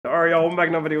Alright, y'all, welcome back to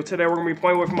another video. Today we're gonna be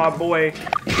playing with my boy,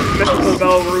 Mr.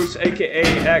 Belarus, aka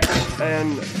X,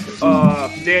 and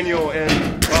Daniel, and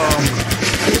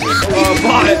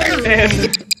Bot,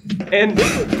 and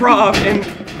Prof, and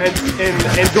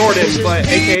Jordan, but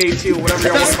aka Teal, whatever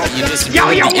y'all wanna call it.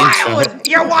 Yo, you're wild!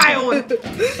 You're wild!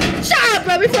 Shut up,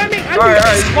 bro, before I make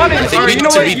Alright, spawn in. Alright, you know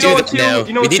what, Teal?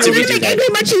 You know what, Teal?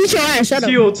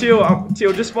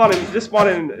 Teal, just spawn in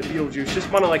Beetlejuice. Just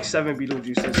spawn in like 7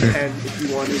 Beetlejuices, 10 if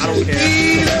you want. I don't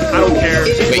care. I don't care.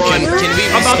 Just run.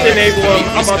 I'm about to enable him.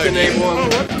 I'm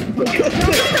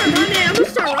gonna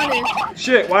start running.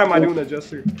 Shit, why am I doing that,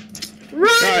 Jester? Run,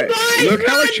 right, boy!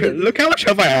 Look how much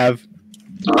health I have.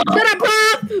 Shut up,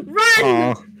 Pop!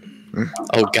 Run!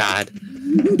 Oh God.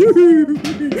 We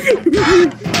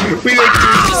make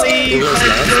You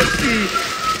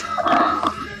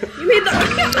made the.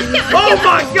 Oh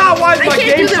my God! Why is my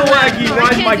game so laggy? Why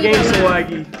is my game so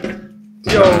laggy?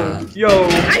 Yo.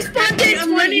 I spawned it.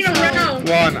 I'm running around.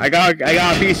 One, I got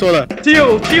a piece soda.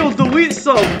 Teal, delete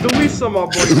some, my boy,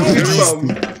 delete some.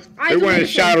 They went in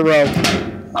Shadow Row.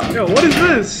 Yo, what is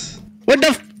this? What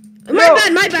the? My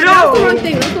bad. That's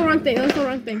the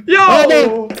wrong thing.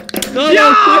 Yo!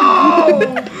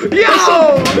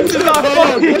 This is not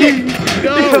funny!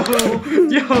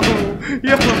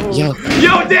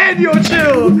 Yo, Daniel,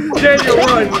 chill! Daniel,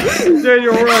 run!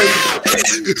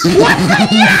 What the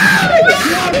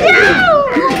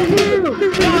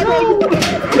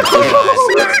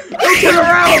Turn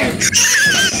around!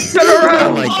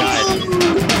 Oh my God.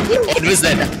 What was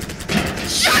that?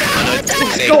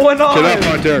 What's going on? Shut up,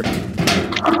 Hunter.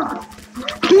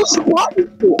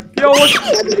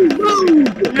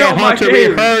 Yo, Hunter, we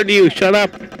heard you. Shut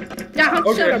up. Yeah,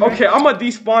 Hunter, shut up. Okay, I'm gonna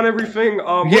despawn everything.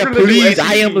 Yeah, please.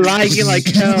 I am lagging like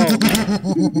hell.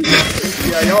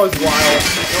 Yeah, y'all is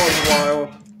wild.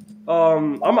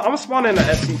 I'm gonna spawn in the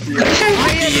SCP.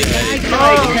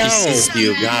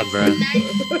 You God, bro.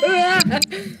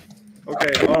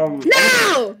 Okay, No!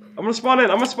 I'm gonna spawn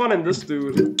in this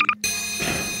dude.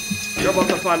 You're about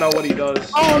to find out what he does.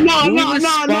 Oh no!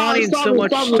 Spawning so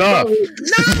much stuff.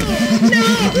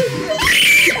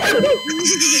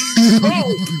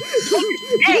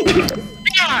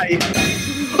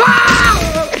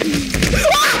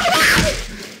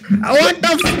 What the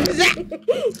f?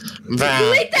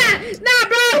 Delete that! Nah,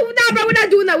 bro, we're not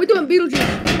doing that. We're doing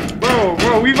Beetlejuice.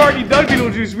 Bro, we've already done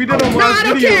Beetlejuice. We did him last video. I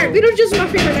don't care. Beetlejuice is my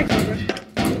favorite next one, bro.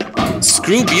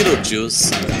 Screw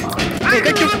Beetlejuice. Alright,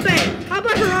 Harambe. How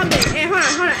about Harambe? Hey, hold on.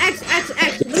 X. Let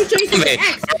me show you something.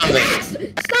 X.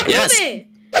 Stop moving.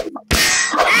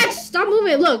 X, stop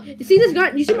moving. Look, you see this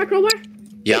gun? You see my crowbar?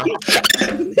 Yeah. Alright,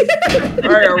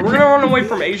 we're gonna run away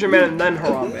from Asian Man and then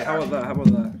Harambe. How about that?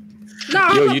 No,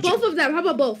 how about both of them? How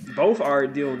about both? Both?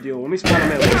 Alright, deal. Let me spawn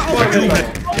him in.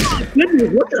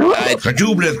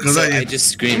 I just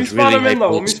screamed Let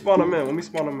really me spawn him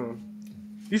in.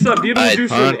 You said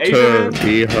Beetlejuice and Asian Man?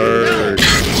 Be heard.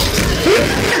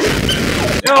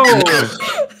 Y'all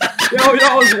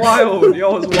is wild.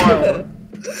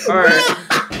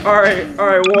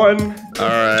 Alright, 1,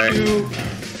 2.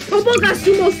 Hobo got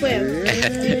sumo slam.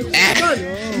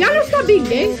 Y'all don't stop being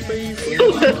gay.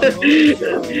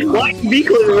 Why be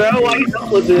clear, bro? Why you done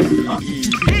with this?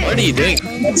 What are you doing?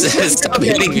 Stop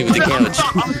hitting me with the couch.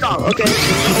 Stop. Okay.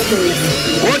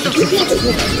 What the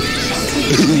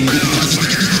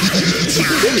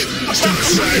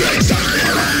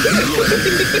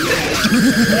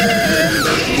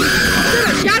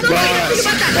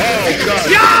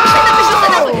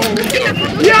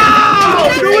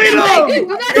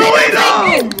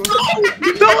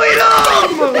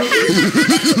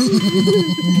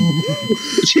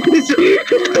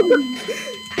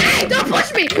Hey, don't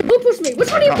push me! Who pushed me?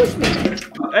 Which one of you pushed me?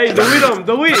 Hey, delete them!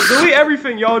 Delete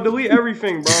everything, y'all! Delete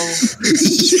everything, bro!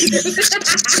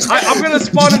 I'm trying to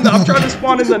spawn in the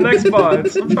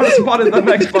nextbots.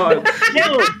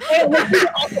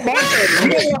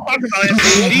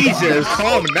 Jesus,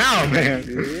 calm down, man.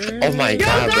 Oh my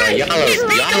God, bro. Y'all are wild,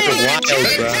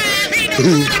 bro.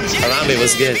 Harambe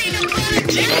was good.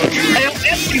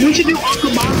 We should do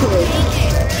Uncle Marco.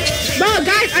 Bro,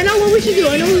 guys, I know what we should do.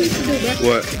 Bro.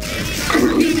 What?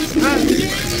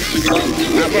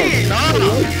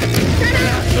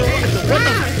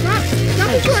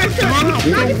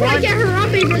 Not before I get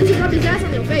Harambe to rub his ass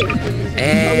on your face.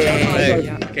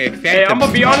 Hey, I'm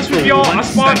gonna be honest with y'all. I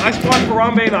spawned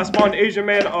Harambe and I spawned Asian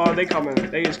Man. They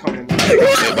is coming.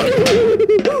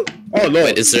 Oh Lord,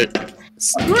 wait, is there?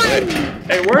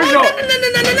 Hey, where's y'all?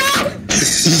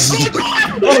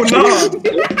 No.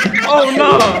 Oh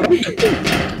no!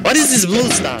 What is this blue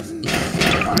stuff?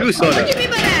 You saw What that. do you mean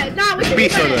by that? Nah, which Be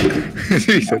soda.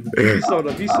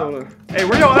 Be soda. Hey,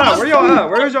 where y'all at?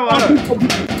 Where's y'all at?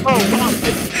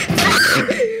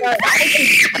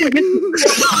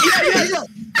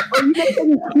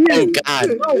 Oh God.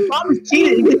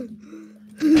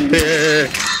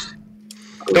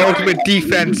 The ultimate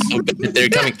defense. Oh, they're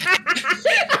coming.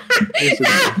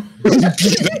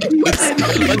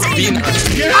 Let's be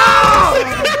nuts.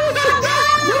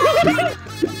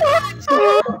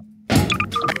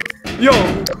 Yo.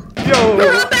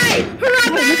 Harambe!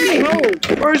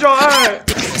 Where's y'all at?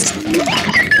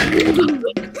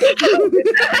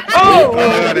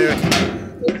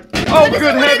 Oh, good This is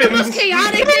the heavens. most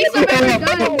chaotic things I've ever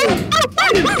done.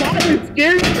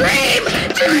 Dream!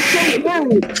 I'm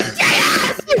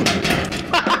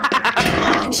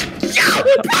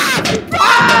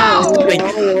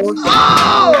still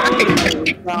alive.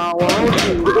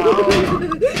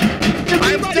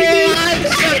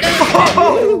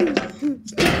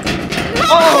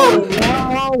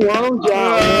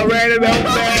 Random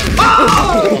outfit.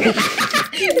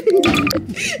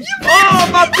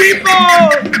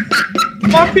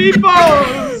 My people!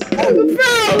 Bro,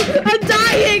 I'm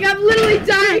dying! I'm literally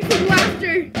dying from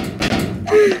laughter!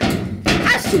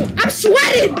 I'm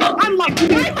sweating! I'm like,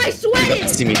 why am I sweating?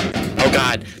 See me. Oh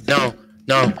God. No.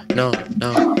 Not with the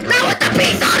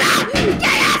pea soda! Get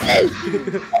asses!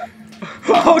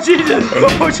 Oh Jesus!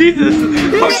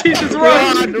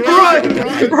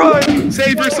 Run!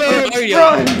 Save yourself.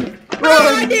 Run!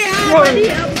 I need help!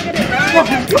 No!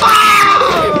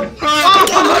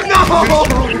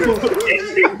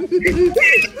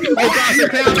 Oh God, it's a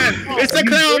clown. It's a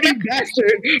clown.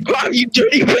 Bastard! Wow, you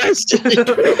dirty bastard!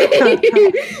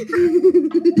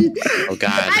 Oh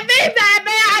God. I may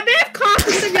have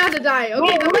caused them to die.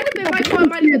 Okay, that might have been my fault.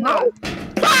 Might have been not.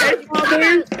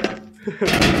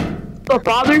 The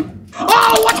father?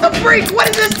 Oh, what the freak? What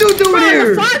is this dude doing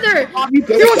here? Father! You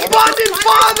spawned in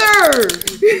father!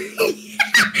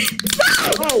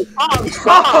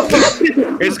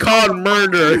 It's called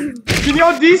murder. Can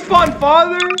y'all despawn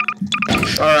father?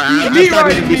 Alright, He's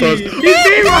riding me!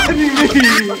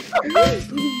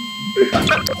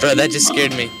 Bro, that just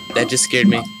scared me.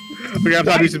 Okay, I'm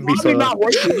probably some beast soda.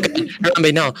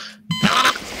 Harambe, no.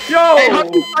 Yo!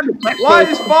 Why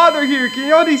is father here? Can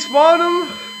y'all despawn him?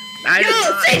 Yo,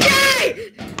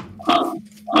 CJ! Oh!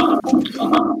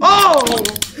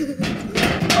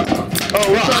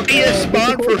 Oh, be a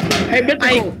spawn for. I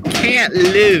can't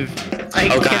live. I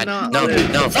Oh God. cannot No.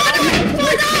 live.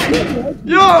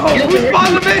 Yo! Who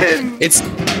spawned him in? It's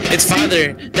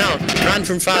father. No. Run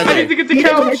from I father. need to get the My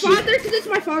couch. father, because it's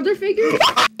my father figure.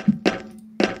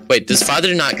 Wait, does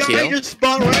father not Guy kill? just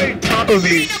spawned right on top of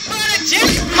me.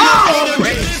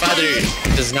 Father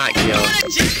does not kill.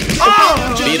 Oh!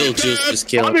 Beetlejuice just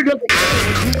killed.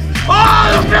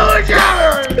 Oh! Villager!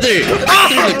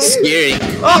 Father looks scary.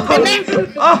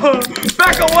 Oh!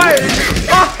 Back away!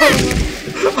 Oh!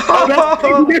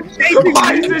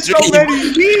 Why is there so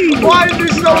many? Why is there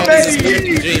so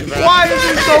many? Why is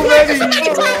there so many?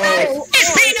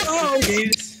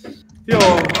 Yo,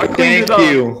 I cleaned it up. I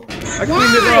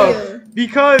cleaned it up.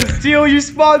 Because, Teal, you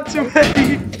spawned too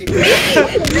many.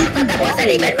 That wasn't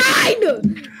even mine!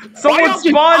 Someone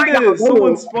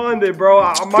spawned it, bro.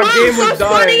 My game was spawning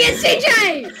dying. it, CJ!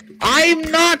 I'm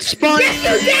not spawning.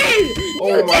 Yes, you did! Oh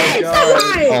You my did! God.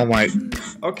 Stop lying! Oh my.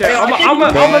 Okay, I'm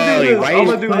gonna do this. I'm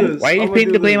gonna do this. Why are you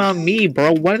putting the blame on me,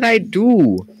 bro? What did I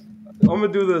do? I'm gonna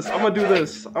do this.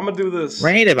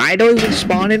 Random. I don't even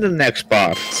spawn in the next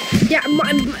box. Yeah, bro,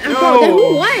 then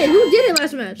who won? Who did it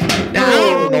last match?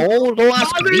 No, don't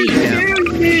ask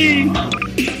me.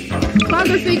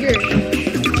 Father figure.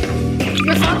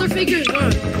 Your father figure is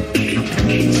wrong.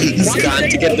 He's gone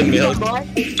to get the milk.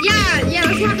 Yeah,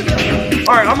 that's not the milk.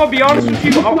 Alright, I'm gonna be honest with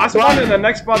you. I spawned in the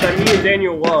next spot that me and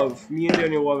Daniel love.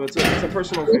 It's a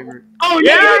personal favorite. Oh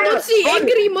Yeah!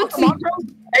 Angry Mutsi.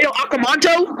 Hey, yo,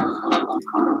 Akamanto?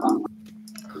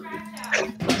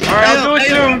 Alright, I'll do it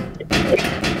soon.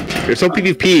 There's no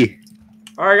PvP.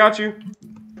 Alright, got you.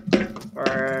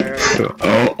 Alright.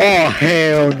 Oh,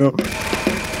 hell no.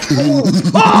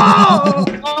 Oh!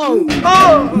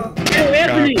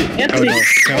 Anthony! No.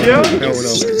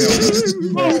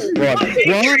 Run.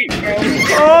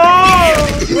 Oh!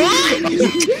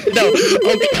 No.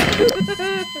 Okay.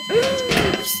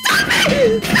 Stop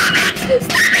it!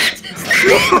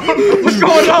 What's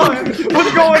going on?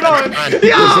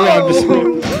 Yo!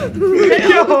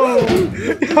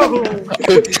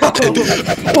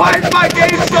 Why is my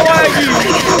game so laggy?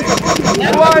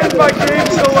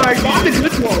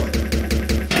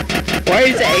 Why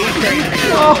is it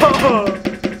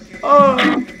Oh!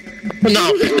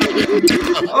 No.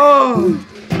 Oh!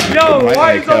 Yo,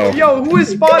 why is up? Yo, who is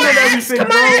spawning everything, Come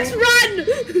bro? on, X,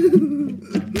 run!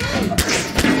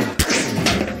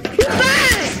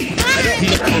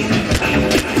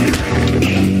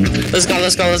 Let's go,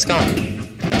 let's go, let's go.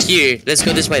 Here, let's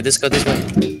go this way, let's go this way.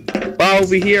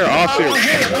 Over here, officer.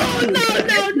 Oh, no.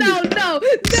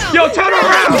 Yo, turn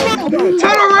around!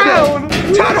 Turn around!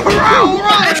 Turn around!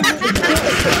 Run!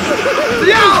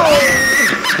 Yo!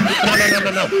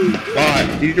 No.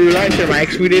 Did you realize that my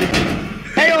ex tweeted?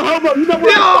 Hey, yo, hobo, you know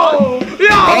what?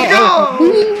 Yo! Go!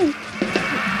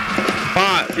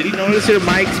 Did you notice that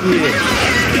my ex tweeted?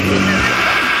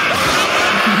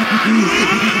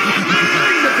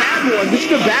 This is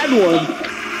the bad one.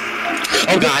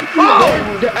 Oh god.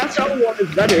 Oh, the SL one is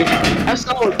better.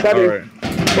 SL is better. Right.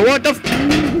 But what the f-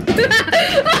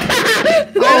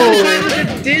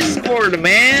 Oh, Discord,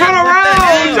 man. Turn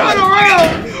around! Turn around!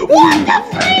 What the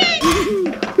freak?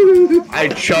 I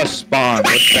just spawned.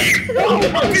 What's that?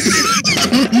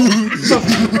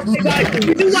 Guys, can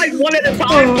you do like one at a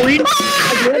time, please?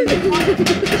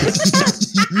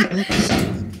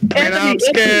 Man, I'm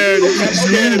scared. I'm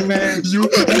scared, man.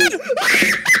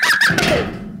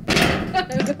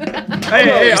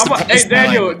 Hey,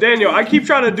 Daniel, I keep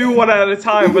trying to do one at a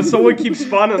time, but someone keeps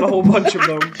spawning a whole bunch of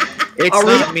them. It's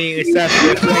not me. It's that.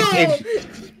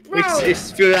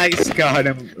 It's feel like it's got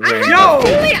him. I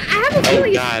have a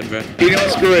feeling. Oh god, bro. You know,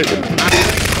 screw it.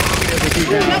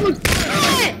 That looks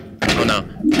bad. Oh no.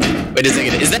 Wait a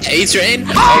second, is that A-Train?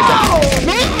 Oh!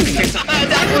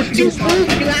 That was too smooth.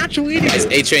 You actually did. Guys,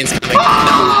 A-Train's coming.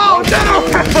 Oh! Turn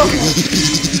around!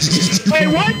 Wait,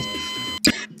 what?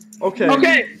 Okay.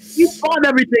 Okay, you spawned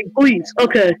everything, please.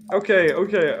 Okay. Okay. You're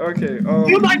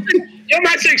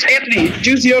my six, Anthony.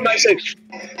 Choose 096.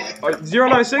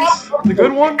 096? The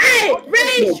good one? Hey,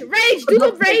 rage, do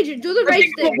the rage The thing.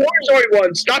 secret laboratory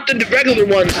ones, not the regular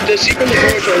ones. The secret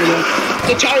laboratory ones.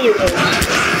 The taller ones.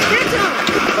 Phantom.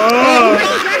 Oh!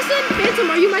 Michael Jackson? Phantom,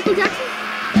 are you Michael Jackson?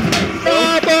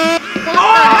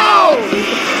 Oh!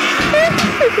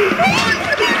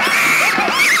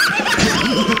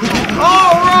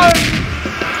 Oh, run!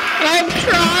 I'm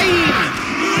trying.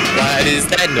 What is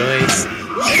that noise?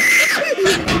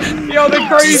 Yo, they're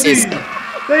crazy! Jesus.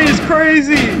 They is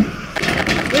crazy!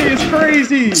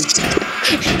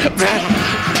 Bro,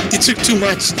 you took too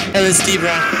much LSD,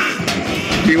 bro.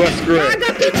 He was screw I it.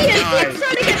 got PTSD. I'm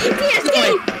trying to get PTSD.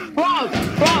 Bob,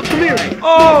 come here.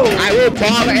 Oh! I will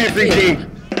bomb everything.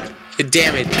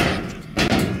 Damn it.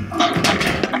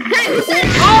 Hey, who said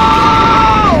Oh!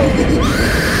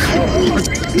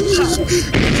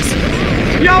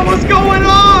 Yo, what's going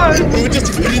on? Who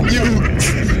just hit you?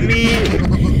 Me.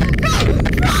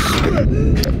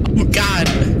 Oh god.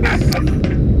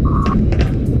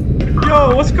 Yo,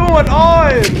 what's going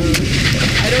on? I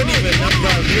don't even know,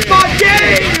 bro. My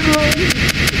game!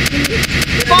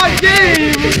 My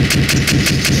game!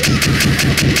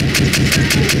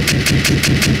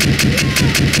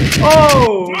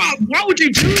 Oh! Bob, why would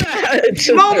you do that?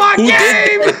 No, my Who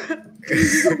game!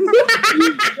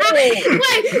 Wait,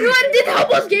 what, did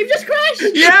Hobo's game just crash?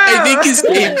 Yeah! I think his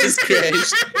game just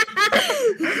crashed.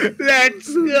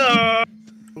 Let's go.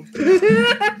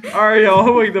 Alright, y'all,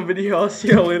 I'll make the video. I'll see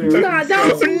you later. Nah,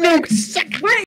 that was Nukes.